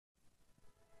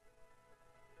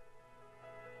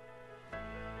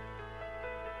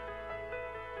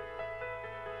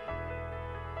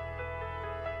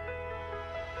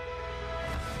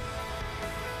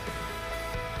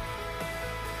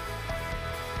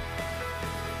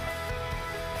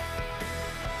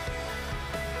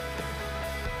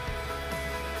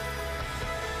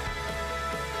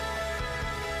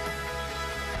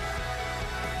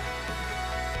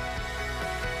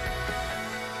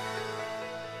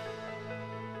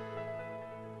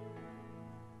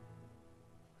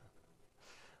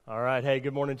All right. Hey,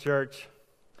 good morning, church.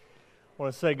 I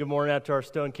want to say good morning out to our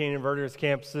Stone Canyon Verdigris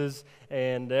campuses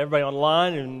and everybody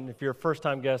online. And if you're a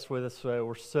first-time guest with us,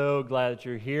 we're so glad that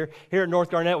you're here. Here at North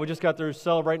Garnett, we just got through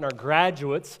celebrating our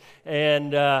graduates.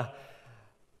 And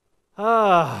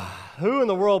who in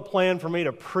the world planned for me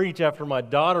to preach after my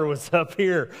daughter was up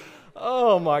here?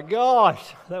 Oh, my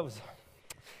gosh.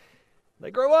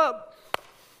 They grow up.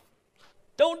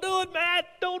 Don't do it, Matt.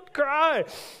 Don't cry.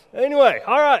 Anyway,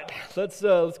 all right. Let's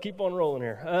keep on rolling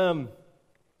here.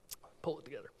 Pull it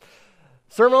together.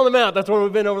 Sermon on the Mount. That's where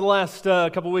we've been over the last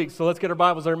couple weeks. So let's get our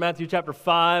Bibles there. Matthew chapter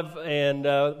 5, and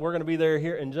we're going to be there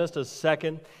here in just a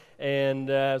second.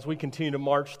 And as we continue to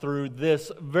march through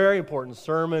this very important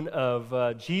sermon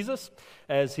of Jesus,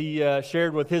 as he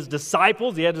shared with his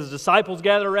disciples. He had his disciples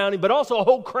gathered around him, but also a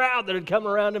whole crowd that had come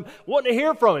around him wanting to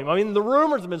hear from him. I mean, the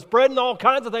rumors have been spreading, all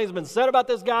kinds of things have been said about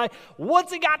this guy.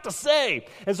 What's he got to say?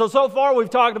 And so far we've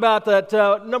talked about that,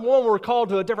 number one, we're called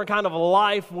to a different kind of a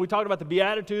life. We talked about the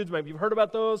Beatitudes. Maybe you've heard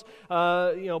about those.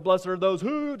 Blessed are those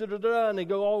who, and they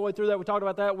go all the way through that. We talked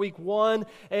about that week 1.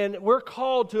 And we're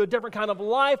called to a different kind of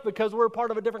life because we're part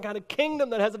of a different kind of kingdom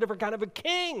that has a different kind of a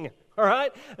king. All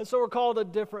right? And so we're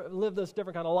called to live this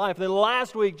different kind of life. Then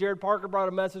last week, Jared Parker brought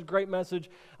a message, great message,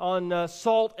 on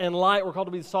salt and light. We're called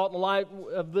to be the salt and light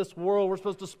of this world. We're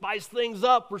supposed to spice things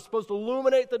up. We're supposed to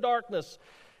illuminate the darkness.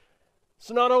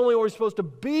 So not only are we supposed to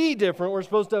be different, we're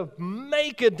supposed to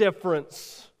make a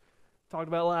difference. Talked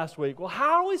about last week. Well,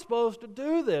 how are we supposed to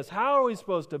do this? How are we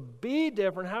supposed to be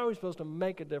different? How are we supposed to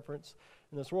make a difference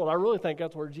in this world? I really think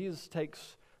that's where Jesus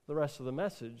takes the rest of the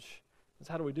message, is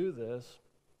how do we do this?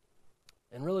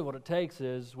 And really what it takes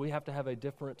is we have to have a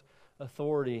different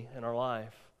authority in our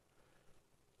life.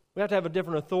 We have to have a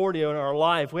different authority in our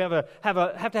life. We have to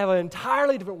have an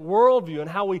entirely different worldview in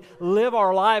how we live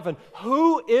our life. And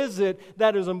who is it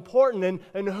that is important?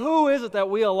 And who is it that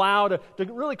we allow to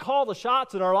really call the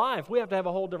shots in our life? We have to have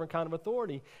a whole different kind of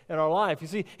authority in our life. You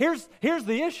see, here's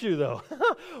the issue, though.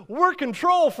 We're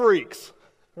control freaks,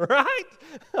 right?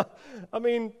 I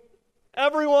mean,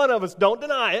 every one of us, don't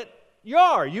deny it. You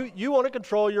are. You want to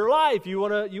control your life. You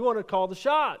want to call the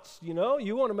shots. You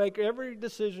want to make every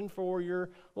decision for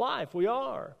your life. We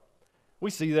are.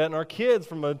 We see that in our kids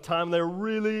from the time they're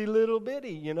really little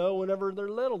bitty. Whenever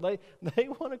they're little, they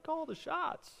want to call the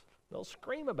shots. They'll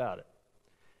scream about it.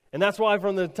 And that's why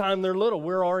from the time they're little,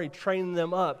 we're already training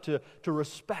them up to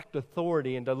respect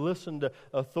authority and to listen to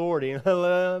authority. And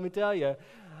let me tell you,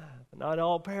 not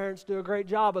all parents do a great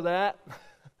job of that.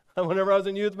 Whenever I was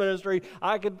in youth ministry,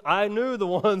 I knew the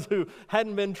ones who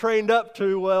hadn't been trained up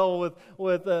too well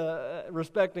with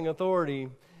respecting authority.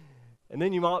 And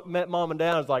then you met mom and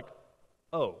dad, it's like,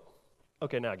 oh,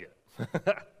 okay, now I get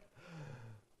it.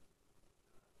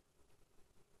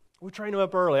 We train them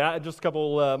up early. Just a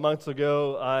couple months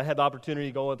ago, I had the opportunity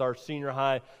to go with our senior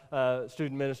high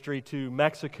student ministry to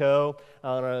Mexico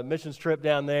on a missions trip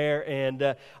down there.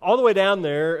 And all the way down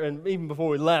there, and even before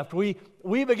we left, we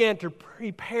began to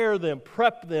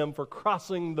prep them for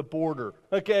crossing the border,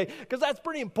 okay? Because that's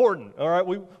pretty important, all right?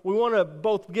 We want to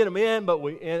both get them in, but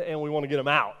we want to get them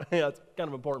out. It's kind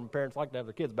of important. Parents like to have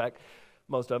their kids back,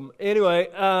 most of them. Anyway,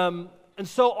 and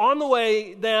so on the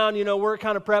way down, we're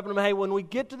kind of prepping them. Hey, when we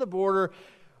get to the border,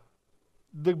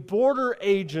 the border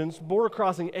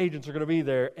crossing agents are going to be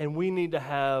there, and we need to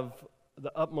have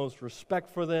the utmost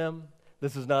respect for them.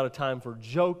 This is not a time for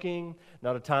joking,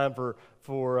 not a time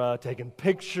for taking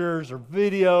pictures or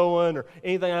videoing or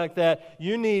anything like that.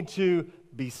 You need to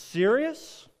be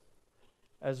serious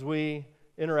as we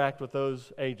interact with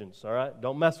those agents, all right?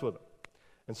 Don't mess with them.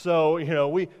 And so,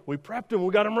 we prepped them,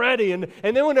 we got them ready. And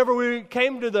then whenever we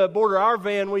came to the border, our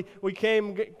van, we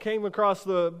came across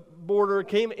the border,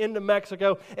 came into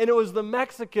Mexico, and it was the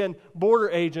Mexican border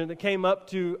agent that came up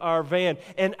to our van.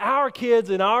 And our kids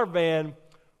in our van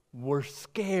were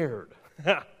scared.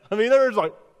 I mean, they were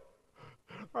like,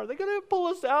 are they going to pull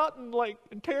us out and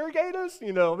interrogate us?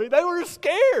 They were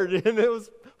scared, and it was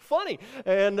funny.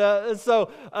 And so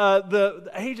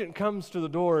the agent comes to the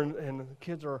door, and the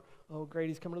kids are, oh, great,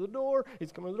 he's coming to the door.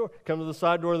 Come to the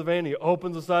side door of the van. He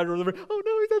opens the side door of the van. Oh,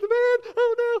 no, he's at the van.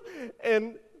 Oh, no.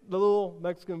 And the little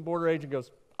Mexican border agent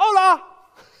goes, hola.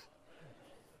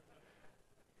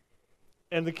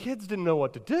 And the kids didn't know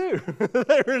what to do.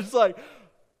 They were just like,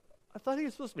 I thought he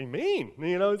was supposed to be mean.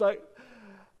 He's like,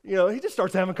 he just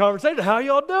starts having a conversation. How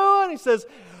y'all doing? He says,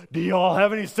 do y'all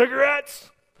have any cigarettes?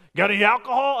 Got any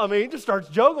alcohol? I mean, he just starts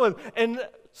joking with them. And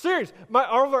serious,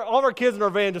 all of our kids in our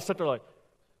van just sit there like,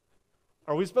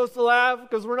 Are we supposed to laugh?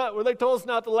 Because we're not. When they told us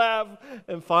not to laugh,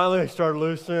 and finally they started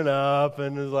loosening up,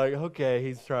 and it's like, okay,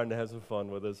 he's trying to have some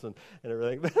fun with us and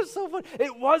everything. But it's so fun.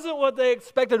 It wasn't what they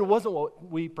expected. It wasn't what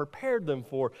we prepared them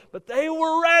for. But they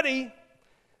were ready.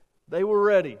 They were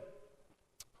ready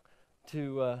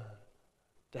to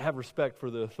have respect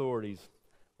for the authorities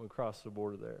when we crossed the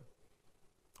border there.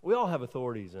 We all have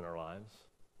authorities in our lives.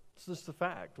 It's just a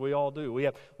fact. We all do.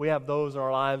 We have those in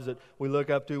our lives that we look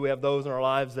up to. We have those in our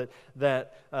lives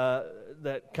that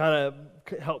kind of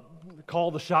help call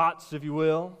the shots, if you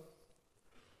will.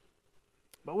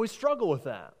 But we struggle with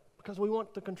that because we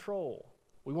want the control.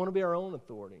 We want to be our own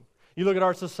authority. You look at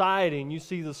our society and you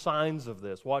see the signs of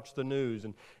this. Watch the news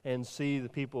and see the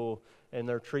people and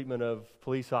their treatment of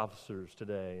police officers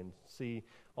today, and see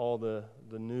all the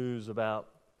news about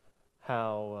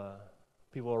how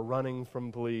people are running from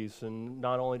police, and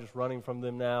not only just running from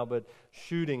them now, but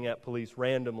shooting at police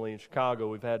randomly in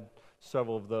Chicago. We've had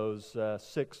several of those,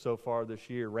 6 so far this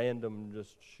year, random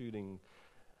just shooting.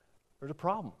 There's a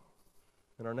problem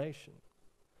in our nation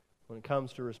when it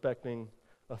comes to respecting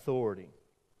authority.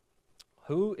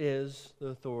 Who is the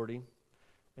authority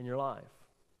in your life?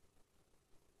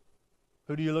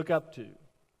 Who do you look up to?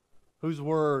 Whose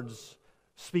words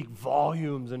speak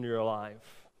volumes into your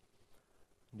life?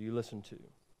 Do you listen to?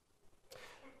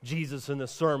 Jesus in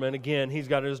this sermon, again, he's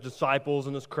got his disciples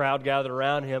and this crowd gathered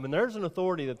around him, and there's an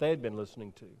authority that they had been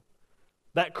listening to.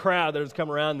 That crowd that has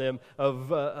come around them of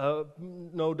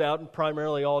no doubt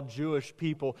primarily all Jewish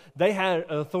people, they had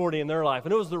an authority in their life,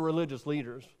 and it was the religious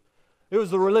leaders. It was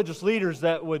the religious leaders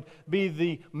that would be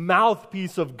the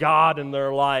mouthpiece of God in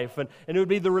their life. And it would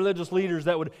be the religious leaders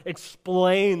that would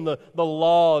explain the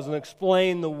laws and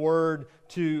explain the word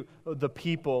to the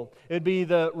people. It would be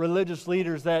the religious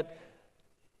leaders that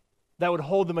would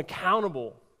hold them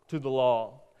accountable to the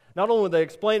law. Not only would they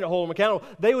explain it, hold them accountable,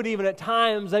 they would even at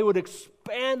times, they would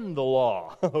expand the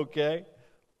law, okay?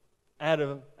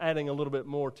 Adding a little bit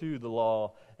more to the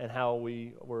law and how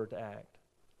we were to act.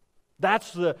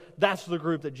 That's the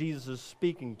group that Jesus is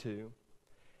speaking to.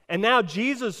 And now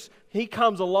Jesus, he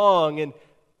comes along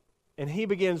and he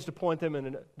begins to point them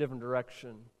in a different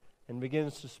direction and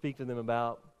begins to speak to them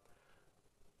about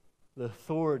the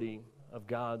authority of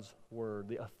God's Word,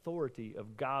 the authority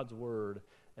of God's Word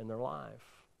in their life.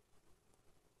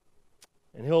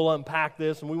 And he'll unpack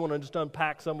this, and we want to just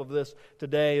unpack some of this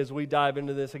today as we dive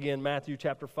into this. Again, Matthew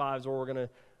chapter 5 is where we're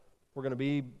going to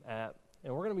be at.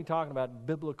 And we're going to be talking about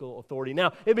biblical authority.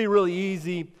 Now, it'd be really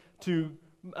easy to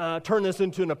turn this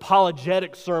into an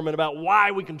apologetic sermon about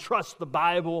why we can trust the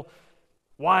Bible,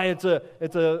 why it's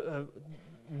a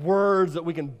words that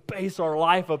we can base our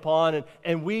life upon,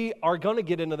 and we are going to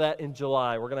get into that in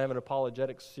July. We're going to have an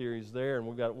apologetics series there, and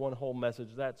we've got one whole message.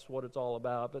 That's what it's all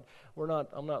about. But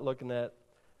I'm not looking at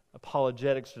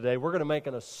apologetics today. We're going to make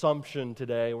an assumption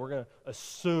today. We're going to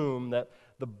assume that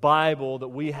the Bible that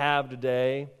we have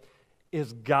today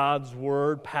is God's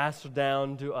Word passed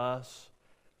down to us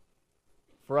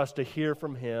for us to hear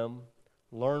from Him,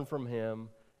 learn from Him,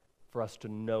 for us to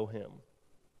know Him.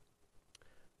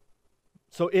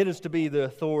 So it is to be the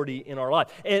authority in our life.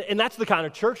 And that's the kind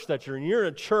of church that you're in. You're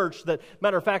in a church that,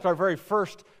 matter of fact, our very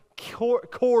first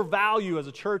core value as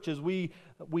a church is we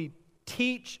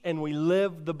teach and we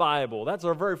live the Bible. That's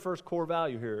our very first core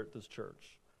value here at this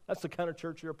church. That's the kind of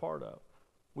church you're a part of.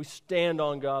 We stand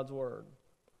on God's Word.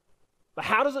 But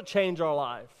how does it change our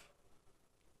life?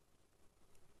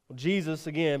 Well, Jesus,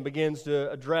 again, begins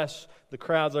to address the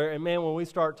crowds there. And man, when we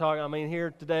start talking, here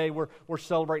today we're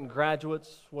celebrating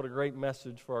graduates. What a great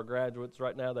message for our graduates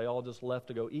right now. They all just left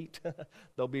to go eat.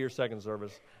 They'll be your second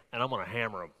service, and I'm going to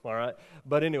hammer them, all right?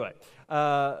 But anyway,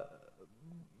 but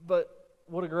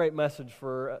what a great message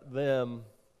for them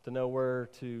to know where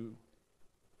to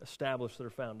establish their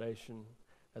foundation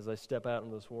as they step out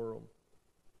into this world.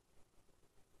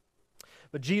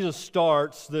 But Jesus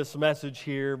starts this message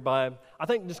here by, I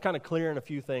think, just kind of clearing a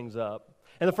few things up.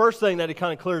 And the first thing that he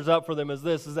kind of clears up for them is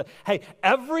this, is that, hey,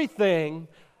 everything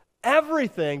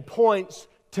points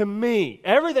to me.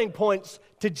 Everything points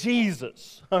to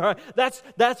Jesus. All right?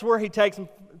 That's where he takes them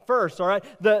first, all right?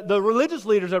 The religious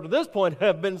leaders up to this point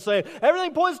have been saying,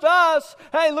 everything points to us.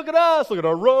 Hey, look at us. Look at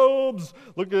our robes.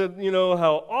 Look at,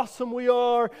 how awesome we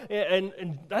are.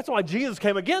 And that's why Jesus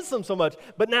came against them so much.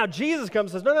 But now Jesus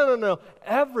comes and says, no.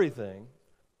 Everything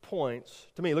points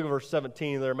to me. Look at verse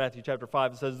 17 there, Matthew chapter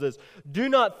 5. It says this, do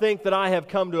not think that I have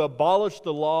come to abolish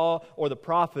the law or the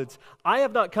prophets. I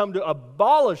have not come to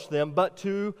abolish them, but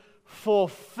to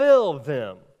fulfill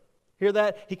them. Hear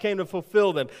that? He came to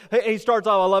fulfill them. He starts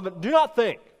off, I love it. Do not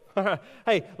think.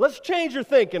 Hey, let's change your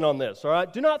thinking on this, all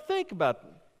right? Do not think about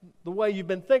the way you've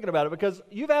been thinking about it, because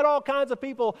you've had all kinds of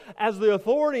people as the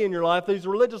authority in your life, these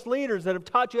religious leaders that have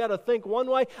taught you how to think one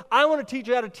way. I want to teach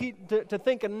you how to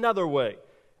think another way.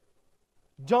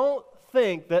 Don't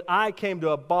think that I came to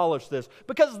abolish this,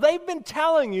 because they've been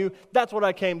telling you that's what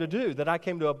I came to do, that I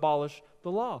came to abolish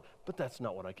the law. But that's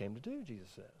not what I came to do, Jesus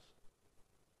says.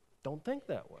 Don't think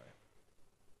that way.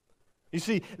 You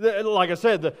see, like I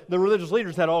said, the religious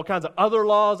leaders had all kinds of other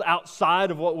laws outside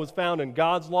of what was found in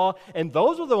God's law, and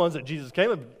those were the ones that Jesus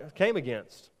came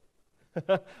against.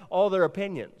 All their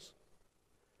opinions.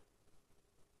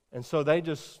 And so they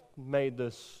just made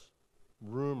this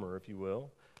rumor, if you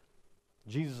will.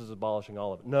 Jesus is abolishing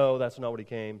all of it. No, that's not what he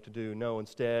came to do. No,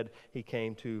 instead, he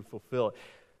came to fulfill it.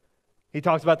 He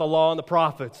talks about the law and the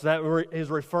prophets. That is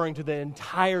referring to the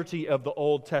entirety of the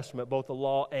Old Testament, both the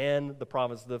law and the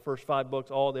prophets. The first 5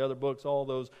 books, all the other books, all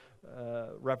those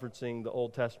referencing the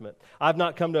Old Testament. I've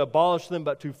not come to abolish them,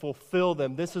 but to fulfill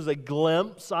them. This is a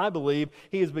glimpse, I believe.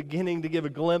 He is beginning to give a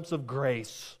glimpse of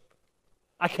grace.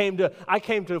 I came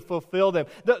to fulfill them.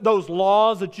 Those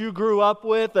laws that you grew up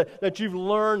with, that you've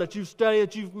learned, that you've studied,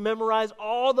 that you've memorized,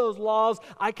 all those laws,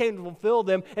 I came to fulfill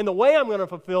them. And the way I'm going to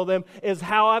fulfill them is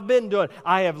how I've been doing.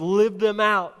 I have lived them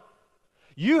out.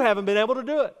 You haven't been able to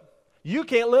do it. You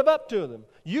can't live up to them.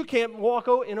 You can't walk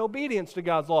in obedience to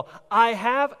God's law. I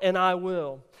have and I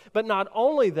will. But not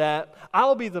only that,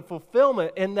 I'll be the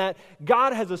fulfillment in that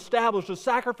God has established a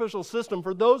sacrificial system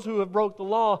for those who have broke the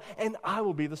law, and I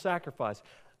will be the sacrifice.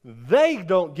 They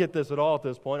don't get this at all at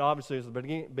this point. Obviously, it's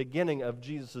the beginning of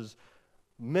Jesus'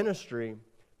 ministry,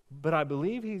 but I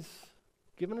believe he's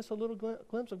given us a little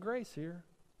glimpse of grace here.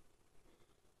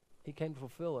 He came to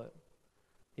fulfill it.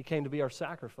 He came to be our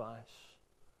sacrifice.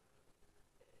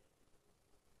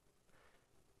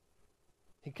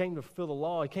 He came to fulfill the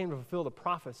law. He came to fulfill the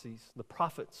prophecies, the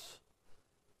prophets.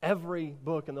 Every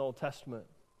book in the Old Testament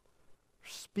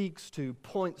speaks to,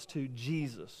 points to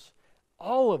Jesus.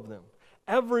 All of them.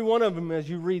 Every one of them, as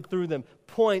you read through them,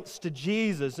 points to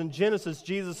Jesus. In Genesis,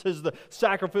 Jesus is the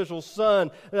sacrificial son.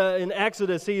 In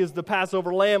Exodus, he is the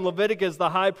Passover lamb. Leviticus,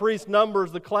 the high priest.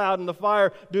 Numbers, the cloud and the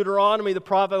fire. Deuteronomy, the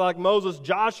prophet like Moses.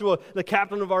 Joshua, the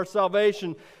captain of our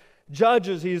salvation.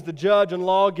 Judges, he's the judge and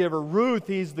lawgiver. Ruth,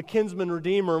 he's the kinsman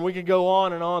redeemer. And we could go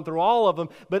on and on through all of them.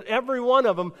 But every one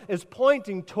of them is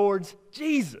pointing towards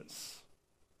Jesus.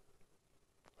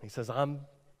 He says, I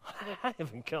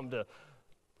haven't come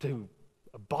to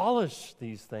abolish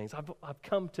these things. I've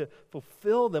come to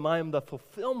fulfill them. I am the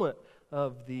fulfillment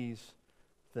of these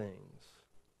things.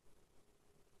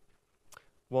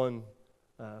 One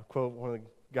quote, one of the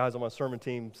guys on my sermon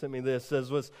team sent me this, says,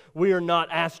 we are not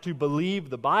asked to believe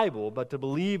the Bible, but to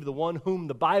believe the one whom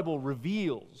the Bible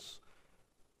reveals.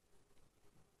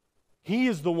 He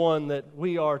is the one that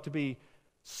we are to be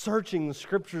searching the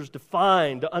Scriptures to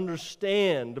find, to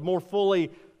understand, to more fully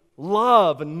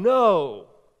love and know.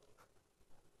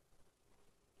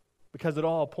 Because it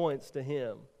all points to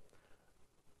Him.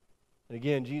 And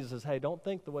again, Jesus says, hey, don't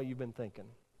think the way you've been thinking.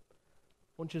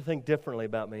 I want you to think differently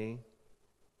about me.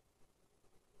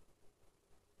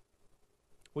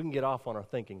 We can get off on our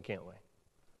thinking, can't we?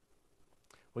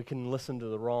 We can listen to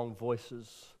the wrong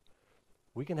voices.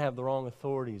 We can have the wrong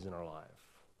authorities in our life.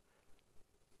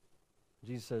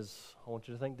 Jesus says, I want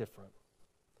you to think different.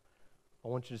 I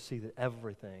want you to see that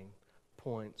everything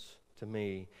points to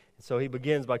me. And so he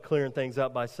begins by clearing things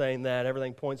up by saying that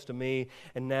everything points to me.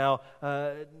 And now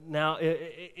I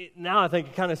think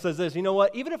it kind of says this, you know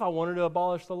what? Even if I wanted to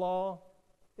abolish the law,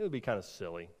 it would be kind of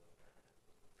silly.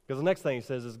 Because the next thing he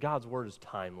says is God's word is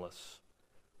timeless.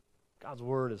 God's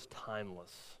word is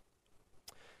timeless.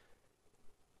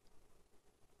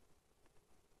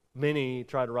 Many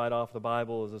try to write off the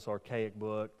Bible as this archaic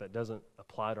book that doesn't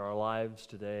apply to our lives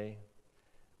today,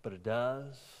 but it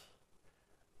does.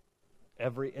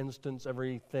 Every instance,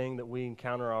 everything that we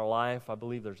encounter in our life, I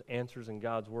believe there's answers in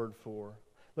God's word for.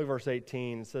 Look at verse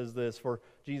 18. It says this,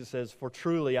 Jesus says, for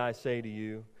truly I say to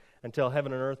you, until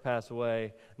heaven and earth pass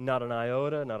away, not an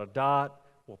iota, not a dot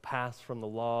will pass from the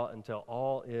law until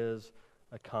all is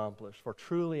accomplished. For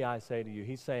truly I say to you,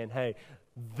 he's saying, hey,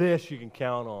 this you can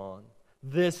count on.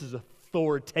 This is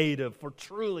authoritative. For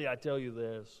truly I tell you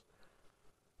this.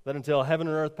 That until heaven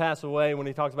and earth pass away, when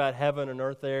he talks about heaven and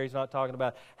earth there, he's not talking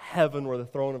about heaven where the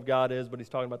throne of God is, but he's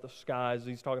talking about the skies.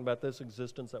 He's talking about this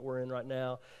existence that we're in right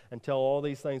now. Until all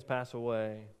these things pass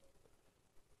away,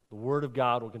 the Word of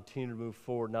God will continue to move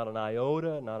forward. Not an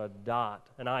iota, not a dot.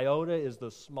 An iota is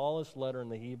the smallest letter in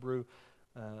the Hebrew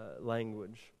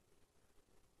language.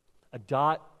 A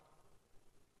dot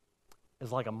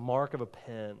is like a mark of a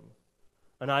pen.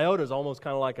 An iota is almost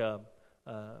kind of like a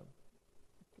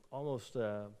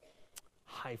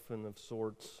hyphen of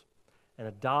sorts. And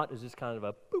a dot is just kind of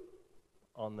a boop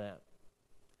on that.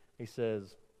 He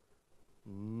says,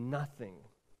 nothing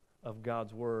of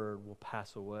God's word will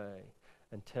pass away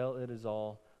until it is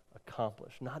all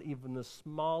accomplished. Not even the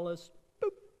smallest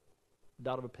boop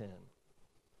dot of a pen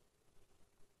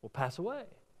will pass away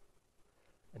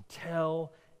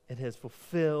until it has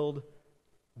fulfilled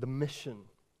the mission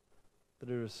that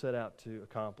it was set out to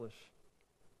accomplish.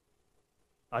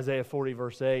 Isaiah 40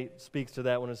 verse 8 speaks to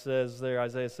that when it says there,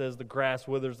 Isaiah says, the grass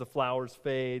withers, the flower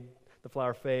fades,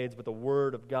 but the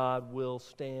word of God will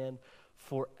stand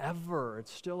forever.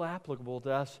 It's still applicable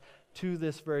to us to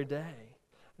this very day.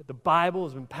 The Bible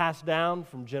has been passed down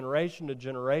from generation to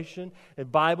generation. The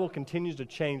Bible continues to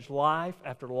change life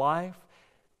after life.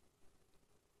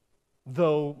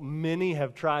 Though many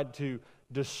have tried to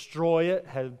destroy it,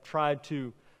 have tried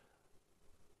to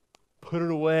put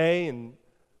it away and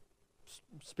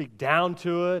speak down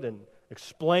to it and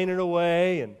explain it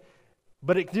away,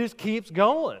 but it just keeps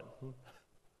going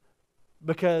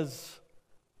because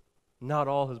not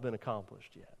all has been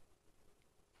accomplished yet.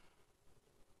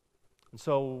 And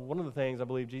so one of the things I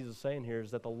believe Jesus is saying here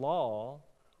is that the law,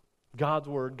 God's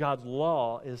word, God's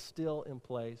law is still in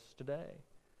place today.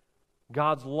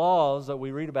 God's laws that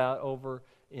we read about over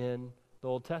in the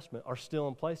Old Testament are still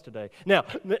in place today. Now,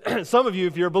 some of you,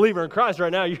 if you're a believer in Christ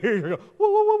right now, you're going, whoa,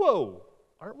 whoa, whoa, whoa.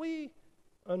 Aren't we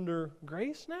under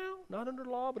grace now? Not under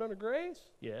law, but under grace?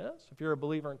 Yes. If you're a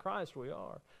believer in Christ, we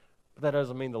are. But that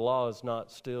doesn't mean the law is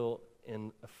not still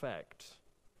in effect.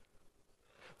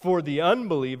 For the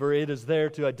unbeliever, it is there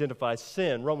to identify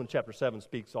sin. Romans chapter 7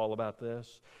 speaks all about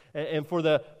this. And for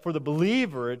the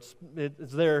believer, it's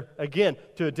there, again,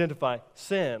 to identify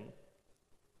sin.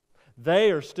 They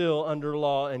are still under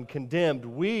law and condemned.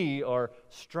 We are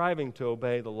striving to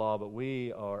obey the law, but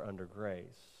we are under grace.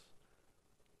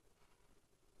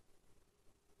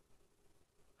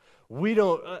 We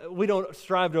don't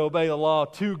strive to obey the law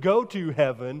to go to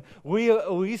heaven.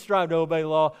 We strive to obey the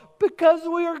law because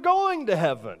we are going to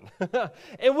heaven.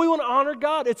 And we want to honor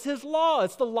God. It's His law.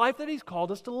 It's the life that He's called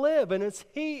us to live. And it's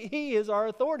He is our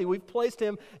authority. We've placed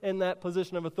Him in that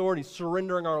position of authority,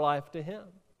 surrendering our life to Him.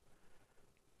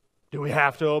 Do we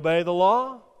have to obey the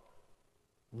law?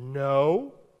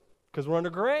 No, because we're under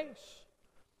grace.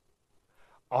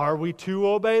 Are we to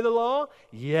obey the law?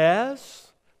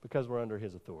 Yes, because we're under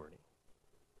His authority.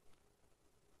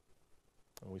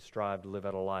 And we strive to live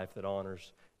out a life that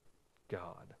honors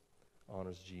God,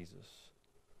 honors Jesus.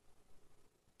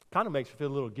 Kind of makes you feel a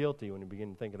little guilty when you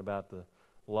begin thinking about the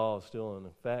law is still in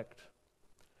effect.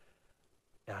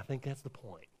 And I think that's the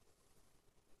point.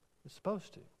 It's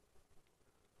supposed to.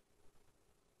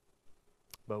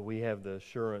 But we have the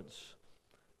assurance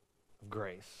of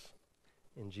grace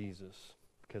in Jesus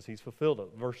because He's fulfilled it.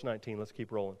 Verse 19, let's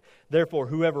keep rolling. Therefore,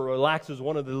 whoever relaxes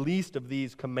one of the least of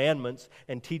these commandments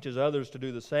and teaches others to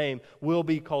do the same will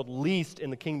be called least in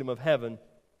the kingdom of heaven.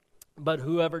 But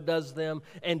whoever does them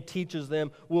and teaches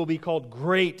them will be called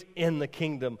great in the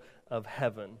kingdom of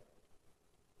heaven.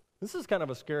 This is kind of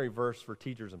a scary verse for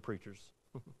teachers and preachers.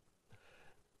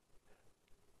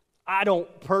 I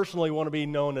don't personally want to be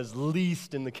known as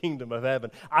least in the kingdom of heaven.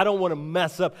 I don't want to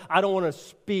mess up. I don't want to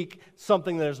speak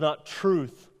something that is not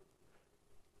truth.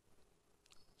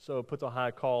 So it puts a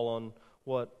high call on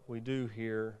what we do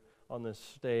here on this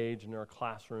stage in our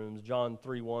classrooms. John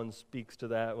 3:1 speaks to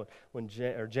that.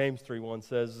 James 3:1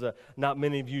 says, not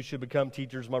many of you should become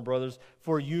teachers, my brothers,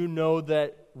 for you know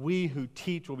that we who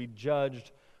teach will be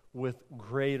judged with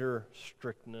greater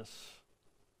strictness.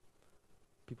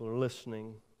 People are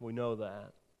listening. We know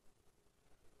that.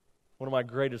 One of my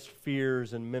greatest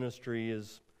fears in ministry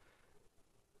is,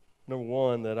 number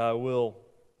one, that I will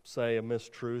say a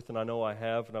mistruth, and I know I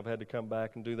have, and I've had to come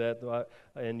back and do that.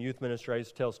 In youth ministry, I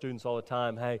used to tell students all the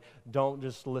time, hey, don't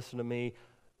just listen to me.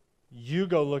 You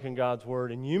go look in God's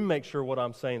Word, and you make sure what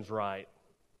I'm saying is right.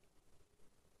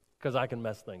 Because I can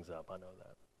mess things up, I know that.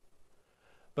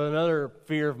 But another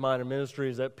fear of mine in ministry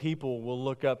is that people will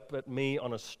look up at me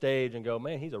on a stage and go,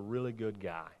 man, he's a really good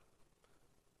guy.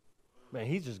 Man,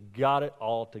 he's just got it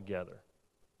all together.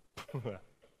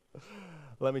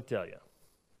 Let me tell you.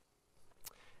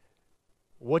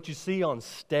 What you see on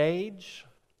stage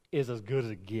is as good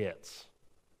as it gets.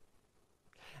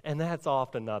 And that's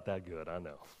often not that good, I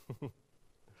know.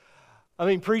 I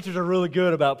mean, preachers are really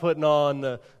good about putting on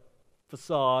the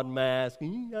facade mask.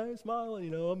 I'm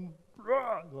smiling, I'm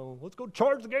let's go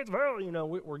charge the gates of hell.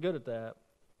 We're good at that.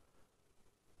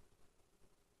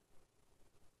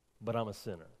 But I'm a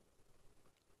sinner.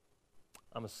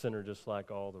 I'm a sinner just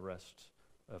like all the rest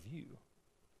of you.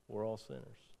 We're all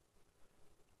sinners.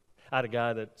 I had a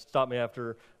guy that stopped me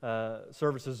after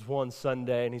services one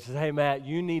Sunday, and he says, "Hey, Matt,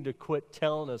 you need to quit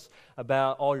telling us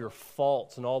about all your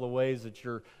faults and all the ways that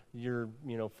you're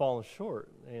falling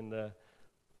short." And I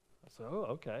said, "Oh,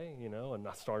 okay," and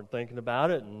I started thinking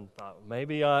about it, and thought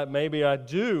maybe I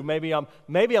do. Maybe I'm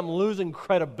losing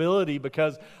credibility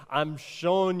because I'm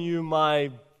showing you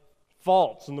my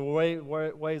faults and the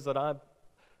ways that I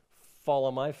fall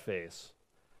on my face.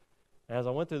 As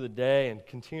I went through the day and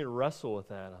continued to wrestle with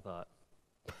that, I thought,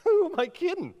 who am I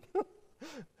kidding?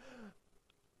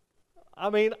 I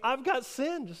mean, I've got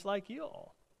sin just like you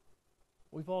all.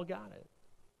 We've all got it.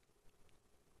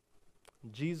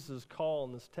 Jesus' call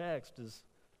in this text is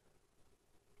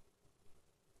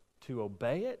to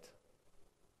obey it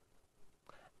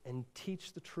and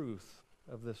teach the truth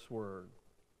of this word.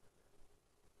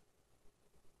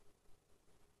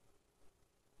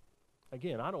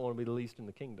 Again, I don't want to be the least in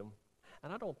the kingdom,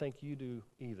 and I don't think you do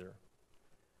either.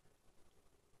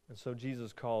 And so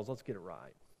Jesus calls, let's get it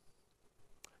right.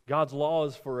 God's law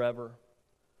is forever,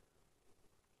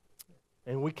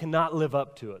 and we cannot live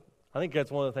up to it. I think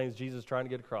that's one of the things Jesus is trying to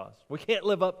get across. We can't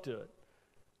live up to it.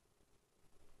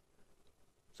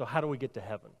 So how do we get to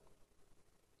heaven?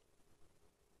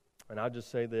 And I'll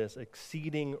just say this,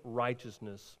 exceeding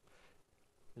righteousness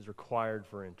is required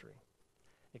for entry.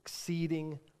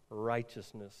 Exceeding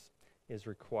righteousness is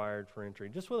required for entry.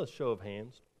 Just with a show of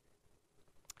hands,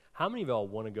 how many of y'all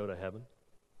want to go to heaven?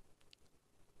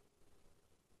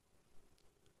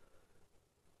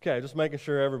 Okay, just making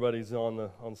sure everybody's on the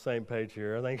same page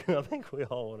here. I think we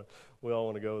all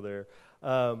want to go there.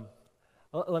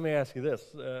 Let me ask you this: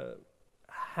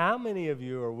 how many of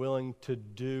you are willing to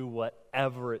do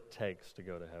whatever it takes to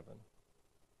go to heaven?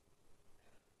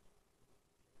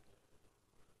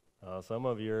 Some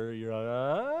of you you're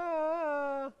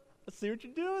like, let's see what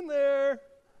you're doing there.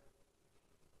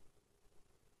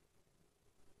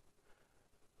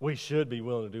 We should be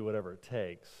willing to do whatever it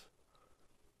takes.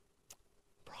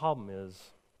 Problem is,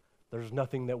 there's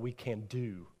nothing that we can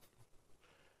do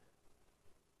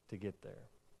to get there.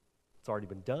 It's already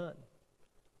been done.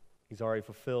 He's already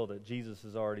fulfilled it. Jesus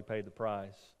has already paid the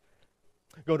price.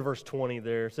 Go to verse 20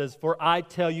 there. It says, "For I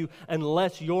tell you,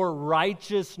 unless your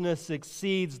righteousness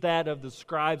exceeds that of the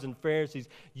scribes and Pharisees,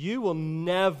 you will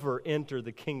never enter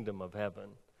the kingdom of heaven."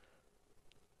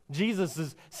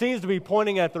 Jesus seems to be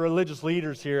pointing at the religious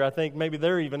leaders here. I think maybe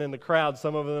they're even in the crowd.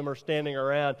 Some of them are standing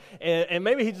around. And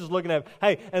maybe he's just looking at them,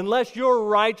 hey, unless your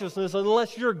righteousness,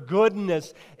 unless your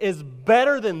goodness is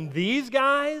better than these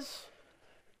guys,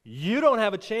 you don't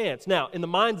have a chance. Now, in the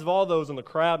minds of all those in the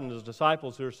crowd and his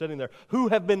disciples who are sitting there, who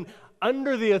have been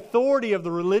under the authority of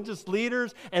the religious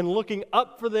leaders and looking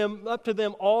up to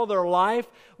them all their life,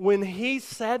 when he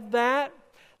said that,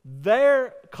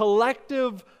 their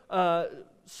collective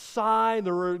sigh,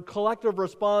 the collective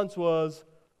response was,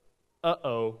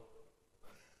 uh-oh.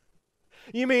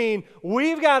 You mean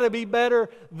we've got to be better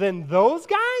than those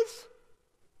guys?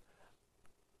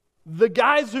 The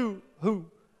guys who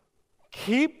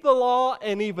keep the law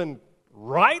and even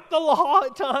write the law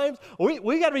at times?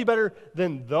 We got to be better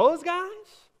than those guys?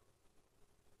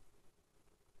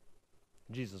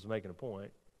 Jesus is making a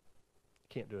point.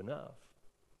 Can't do enough.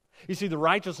 You see, the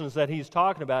righteousness that he's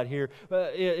talking about here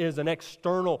is an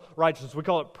external righteousness. We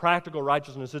call it practical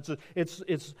righteousness.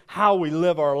 It's how we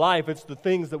live our life. It's the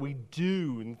things that we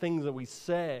do and things that we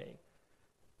say.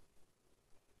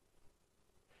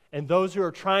 And those who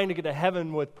are trying to get to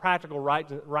heaven with practical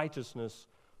righteousness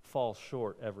fall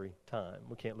short every time.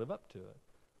 We can't live up to it.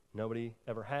 Nobody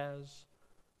ever has.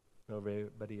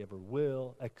 Nobody ever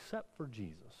will, except for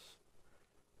Jesus,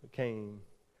 who came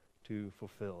to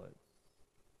fulfill it.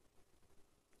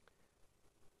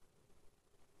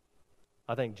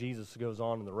 I think Jesus goes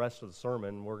on in the rest of the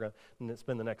sermon. We're going to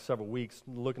spend the next several weeks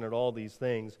looking at all these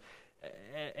things,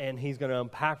 and he's going to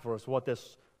unpack for us what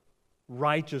this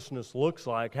righteousness looks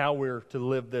like, how we're to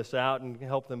live this out, and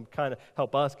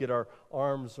help us get our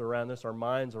arms around this, our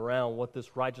minds around what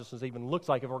this righteousness even looks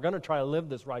like if we're going to try to live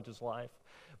this righteous life.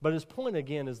 But his point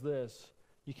again is this: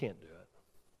 you can't do it.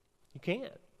 You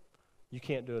can't. You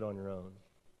can't do it on your own.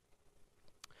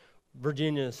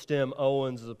 Virginia Stem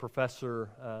Owens is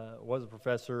was a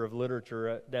professor of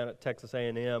literature down at Texas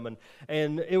A&M,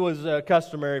 and it was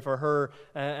customary for her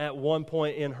at one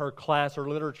point in her class, her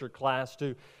literature class,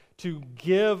 to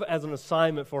give as an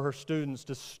assignment for her students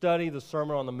to study the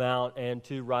Sermon on the Mount and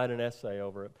to write an essay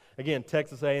over it. Again,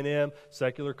 Texas A&M,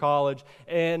 secular college,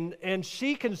 and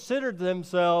she considered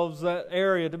themselves, that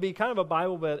area, to be kind of a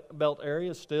Bible Belt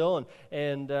area still,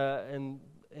 and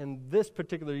in this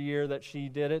particular year that she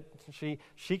did it,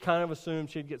 she kind of assumed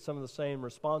she'd get some of the same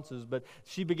responses, but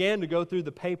she began to go through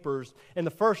the papers, and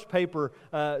the first paper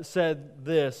said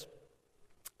this: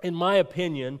 "In my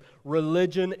opinion,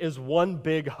 religion is one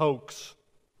big hoax."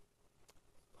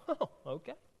 Oh,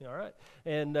 okay. All right.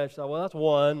 And she thought, well, that's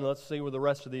one. Let's see where the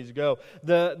rest of these go.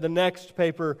 The next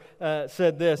paper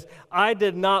said this: "I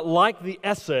did not like the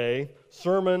essay,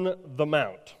 Sermon the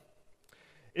Mount.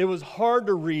 It was hard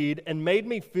to read and made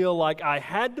me feel like I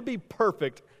had to be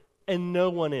perfect, and no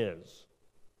one is."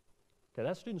 Okay,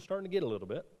 that student's starting to get a little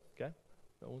bit. Okay,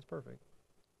 no one's perfect.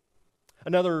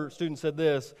 Another student said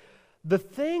this: "The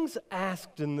things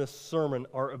asked in this sermon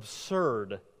are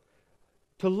absurd.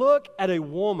 To look at a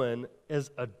woman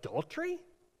as adultery?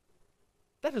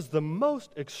 That is the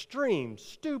most extreme,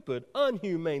 stupid,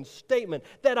 unhumane statement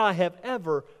that I have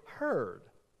ever heard."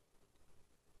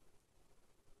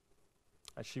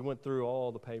 As she went through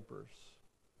all the papers,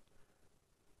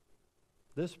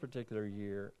 this particular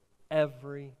year,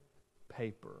 every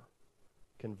paper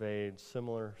conveyed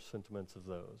similar sentiments as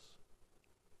those.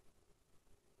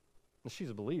 And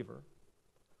she's a believer.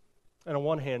 And on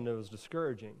one hand, it was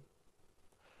discouraging.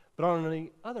 But on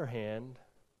the other hand,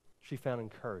 she found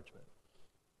encouragement.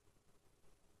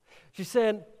 She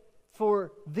said,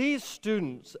 for these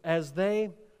students, as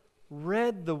they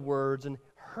read the words and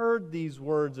heard these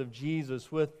words of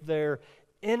Jesus with their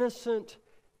innocent,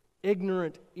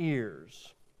 ignorant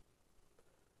ears,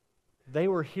 they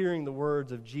were hearing the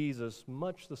words of Jesus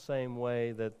much the same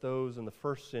way that those in the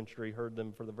first century heard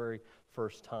them for the very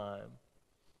first time.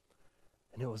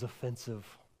 And it was offensive.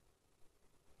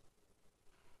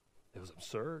 It was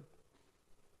absurd.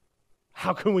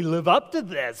 How can we live up to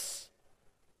this?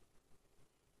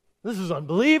 This is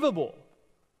unbelievable.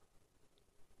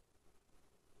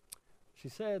 She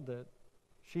said that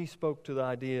she spoke to the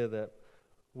idea that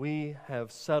we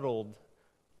have settled,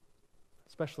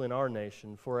 especially in our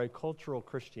nation, for a cultural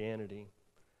Christianity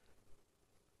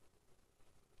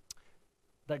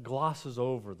that glosses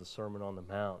over the Sermon on the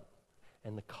Mount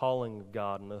and the calling of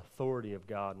God and the authority of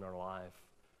God in our life.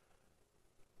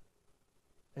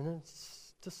 And then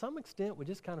to some extent, we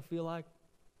just kind of feel like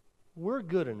we're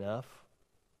good enough.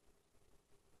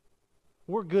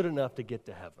 We're good enough to get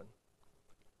to heaven.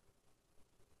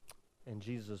 And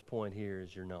Jesus' point here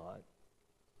is you're not.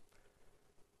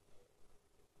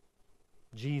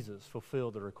 Jesus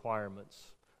fulfilled the requirements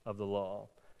of the law.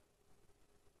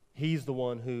 He's the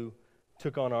one who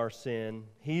took on our sin.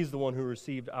 He's the one who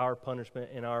received our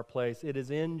punishment in our place. It is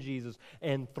in Jesus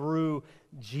and through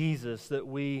Jesus that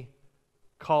we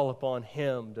call upon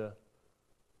Him to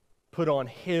put on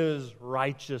His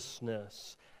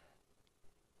righteousness.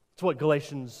 It's what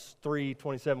Galatians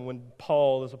 3:27, when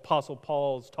Paul, this Apostle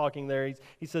Paul, is talking there,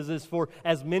 he says this: "For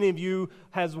as many of you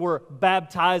as were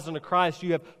baptized into Christ,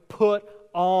 you have put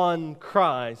on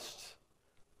Christ."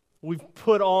 We've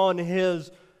put on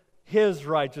His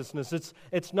righteousness.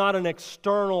 It's not an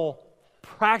external,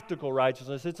 practical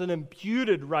righteousness. It's an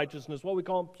imputed righteousness, what we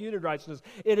call imputed righteousness.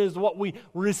 It is what we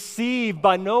receive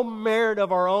by no merit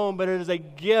of our own, but it is a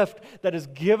gift that is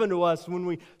given to us when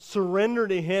we surrender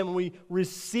to Him, we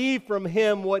receive from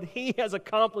Him what He has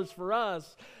accomplished for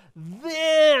us.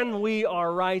 Then we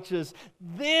are righteous.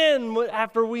 Then,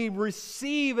 after we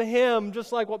receive Him,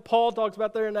 just like what Paul talks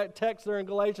about there in that text there in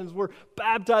Galatians, we're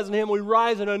baptized in Him, we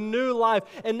rise in a new life.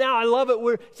 And now I love it,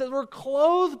 it says we're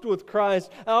clothed with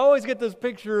Christ. I always get this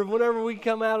picture of whenever we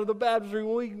come out of the baptistry,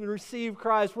 when we receive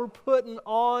Christ, we're putting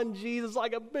on Jesus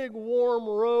like a big warm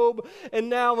robe. And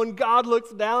now when God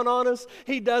looks down on us,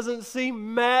 He doesn't see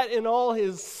Matt in all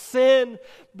his sin,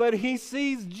 but He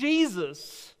sees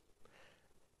Jesus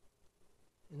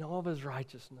in all of His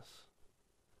righteousness.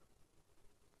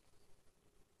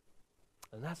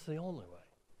 And that's the only way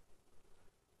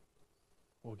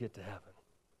we'll get to heaven,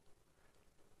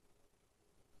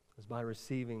 is by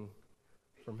receiving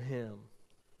from Him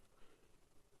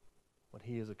what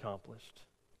He has accomplished.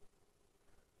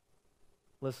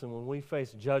 Listen, when we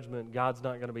face judgment, God's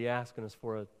not going to be asking us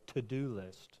for a to-do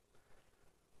list.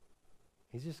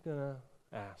 He's just going to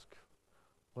ask,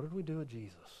 what did we do with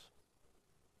Jesus?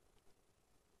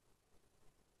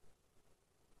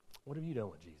 What have you done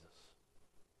with Jesus?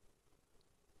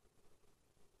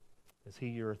 Is He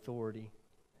your authority?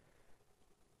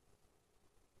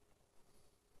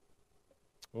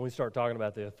 When we start talking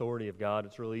about the authority of God,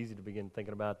 it's really easy to begin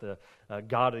thinking about the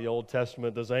God of the Old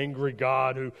Testament, this angry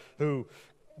God who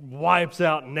wipes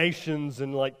out nations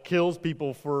and kills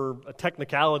people for a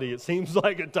technicality. It seems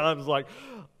like at times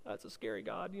that's a scary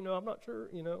God. I'm not sure,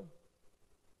 kind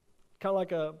of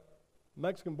like a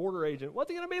Mexican border agent. What's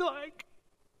He going to be like?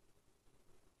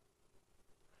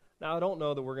 Now, I don't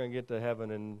know that we're going to get to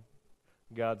heaven and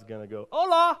God's going to go,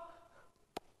 hola!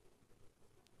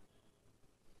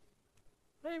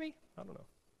 Maybe. I don't know.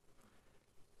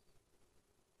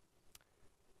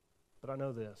 But I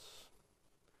know this.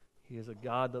 He is a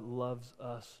God that loves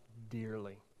us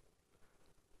dearly.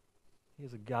 He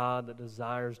is a God that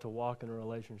desires to walk in a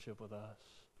relationship with us.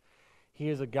 He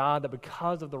is a God that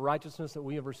because of the righteousness that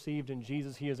we have received in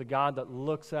Jesus, He is a God that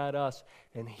looks at us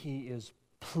and He is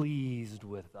pleased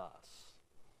with us.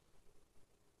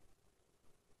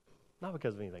 Not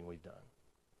because of anything we've done,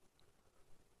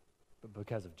 but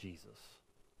because of Jesus.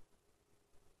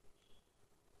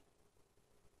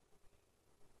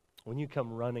 When you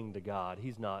come running to God,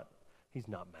 He's not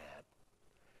mad.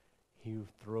 He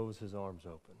throws His arms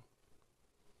open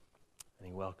and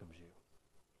He welcomes you.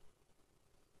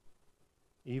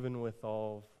 Even with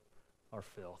all our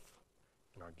filth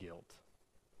and our guilt.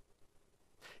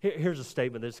 Here's a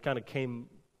statement that just kind of came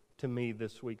to me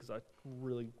this week as I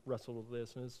really wrestled with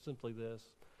this, and it's simply this.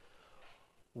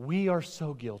 We are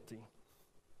so guilty,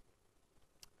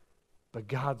 but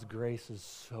God's grace is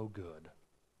so good.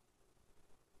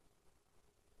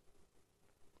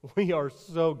 We are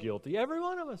so guilty. Every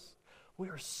one of us. We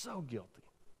are so guilty.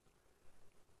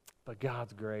 But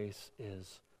God's grace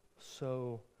is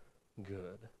so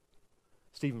good.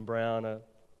 Stephen Brown, a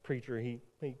preacher, he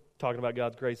talking about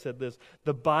God's grace, said this: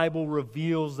 the Bible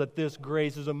reveals that this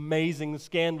grace is amazing,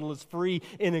 scandalous, free,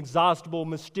 inexhaustible,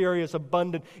 mysterious,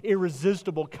 abundant,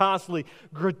 irresistible, costly,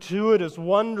 gratuitous,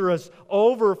 wondrous,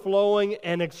 overflowing,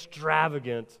 and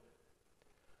extravagant.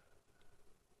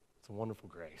 It's a wonderful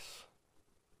grace.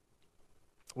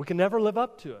 We can never live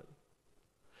up to it.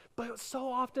 But so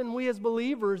often we as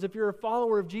believers, if you're a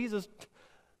follower of Jesus,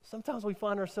 sometimes we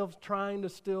find ourselves trying to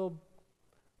still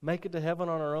make it to heaven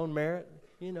on our own merit.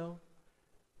 You know,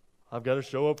 I've got to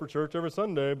show up for church every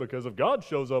Sunday because if God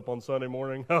shows up on Sunday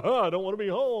morning, I don't want to be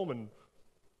home and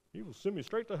He will send me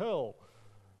straight to hell.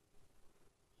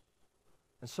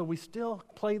 And so we still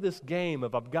play this game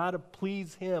of I've got to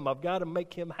please Him. I've got to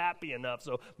make Him happy enough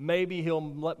so maybe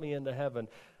He'll let me into heaven.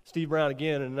 Steve Brown,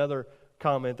 again, in another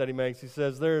comment that he makes, he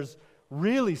says, there's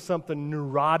really something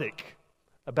neurotic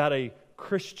about a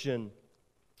Christian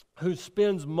who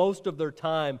spends most of their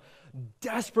time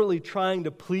desperately trying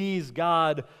to please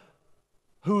God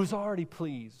who is already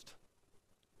pleased.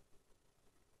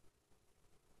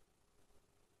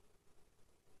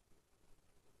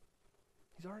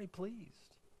 He's already pleased.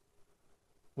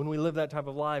 When we live that type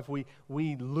of life, we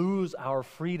lose our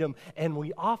freedom, and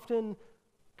we often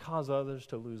cause others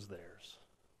to lose theirs.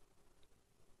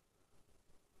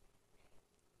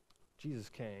 Jesus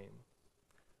came.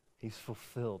 He's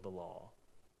fulfilled the law.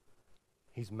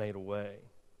 He's made a way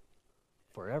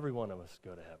for every one of us to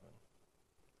go to heaven.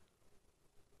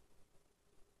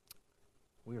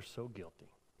 We are so guilty,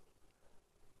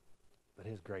 but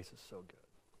His grace is so good.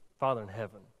 Father in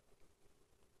heaven,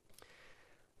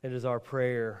 it is our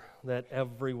prayer that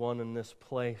everyone in this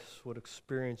place would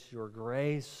experience Your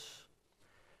grace,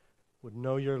 would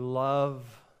know Your love,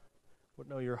 would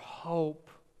know Your hope.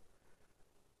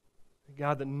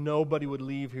 God, that nobody would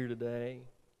leave here today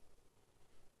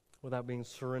without being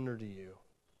surrendered to You.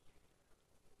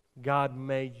 God,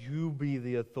 may You be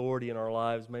the authority in our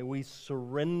lives. May we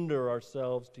surrender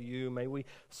ourselves to You. May we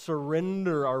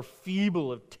surrender our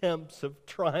feeble attempts of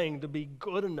trying to be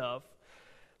good enough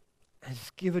and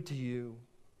just give it to You,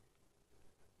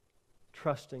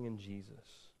 trusting in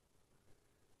Jesus.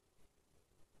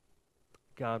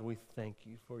 God, we thank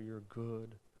You for Your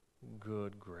good,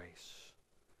 good grace.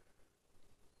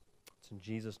 It's in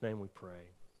Jesus' name we pray.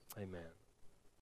 Amen.